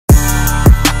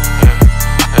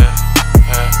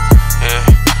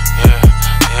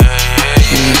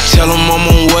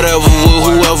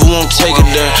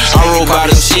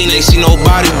ain't see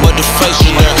nobody but the faces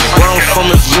there. Where I'm from,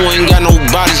 if you ain't got no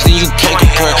bodies, then you can't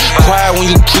compare. Quiet when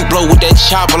you creep low with that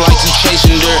chopper like you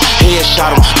chasing dirt.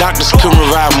 Headshot him, doctors couldn't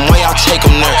revive him, why y'all take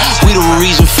him there? We the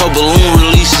reason for balloon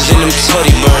releases and them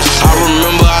teddy bears. I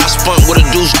remember I spun with a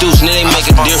deuce, and it ain't make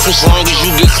a difference. Long as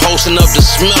you get close enough to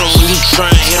smell them when you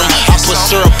try and hit them. I put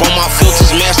syrup on my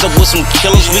filters, masked up with some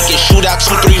killers. We can shoot out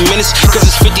 2-3 minutes, cause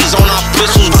it's 50s on our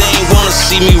pistols. They ain't wanna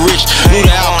see me rich, knew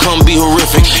the outcome be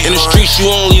horrific. In the streets you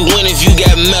only win if you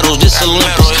got medals, this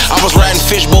Olympics. I was riding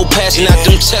fishbowl, passing out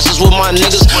them Teslas with my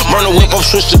niggas. Burn the whip up,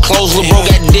 switch to clothes, lil' bro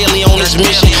got daily on his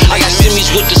mission. I got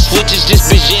semis with the switches, this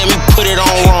bitch jam me, put it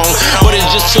on wrong. But it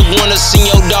just took one to send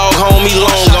your dog home, he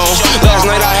long gone. Last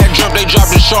night I had dreamt they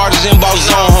dropped the charges and bought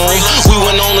zone home. We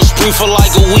went on a spree for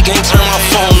like a week, ain't turn my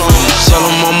phone on. Tell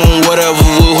them I'm on whatever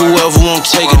with whoever won't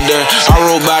take it there. I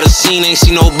rode by the scene, ain't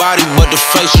see nobody but the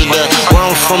faces there. Where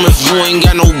I'm from, if you ain't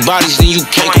got no bodies, then you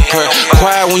can't compare.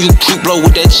 Quiet when you creep low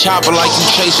with that chopper like you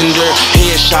chasing dirt.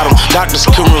 Headshot him, doctors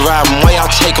couldn't revive him, why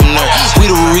y'all take him there?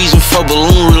 We the reason for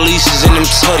balloon releases and them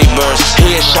teddy bears.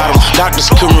 Headshot him,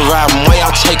 doctors couldn't revive him, why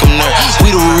y'all take him there?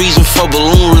 We the reason for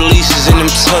balloon releases and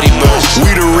them teddy bears.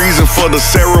 We the reason for the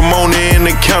ceremony and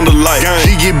the candlelight.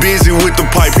 He get busy with the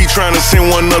pipe, he tryna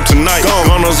send one up tonight.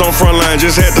 Gunners on front line,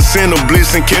 just had to send a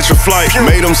blitz and catch a flight.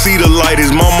 Made him see the light,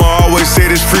 his mama always said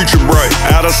his future bright.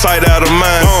 Out of sight, out of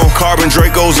mind, carbon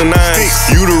Dracos and nines.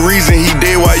 You the reason he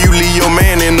dead, why you leave your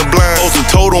man in the blind? Also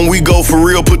told him we go for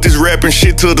real, put this rapping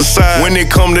shit to the side. When it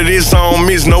come to this, I don't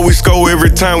miss, know we score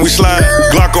every time we slide.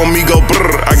 Glock on me go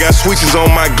brrr, I got switches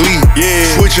on my glee.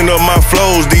 Yeah, switching up my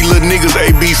flows, these little niggas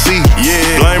ABC.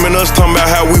 Yeah, blaming us, talking about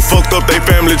how we fucked up they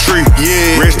family tree.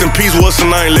 Yeah, rest in peace, what's the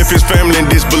name? Left his family in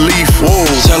disbelief. Whoa.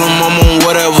 Tell them I'm on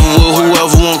whatever with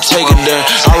whoever won't take it there.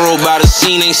 I rode by the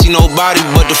scene, ain't see nobody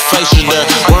but the faces there.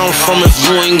 Where I'm from, if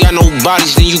you ain't got no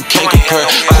bodies, then you can't compare.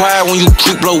 Quiet when you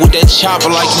creep low with that chopper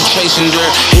like you chasing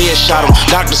dirt. Headshot him,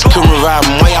 doctors couldn't revive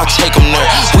him, why y'all take him there?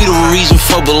 We the reason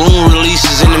for balloon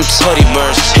releases and them teddy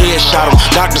bears. Headshot him,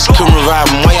 doctors couldn't revive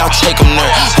him, why y'all take him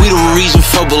there? We the reason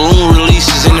for balloon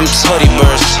releases and them teddy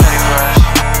bears.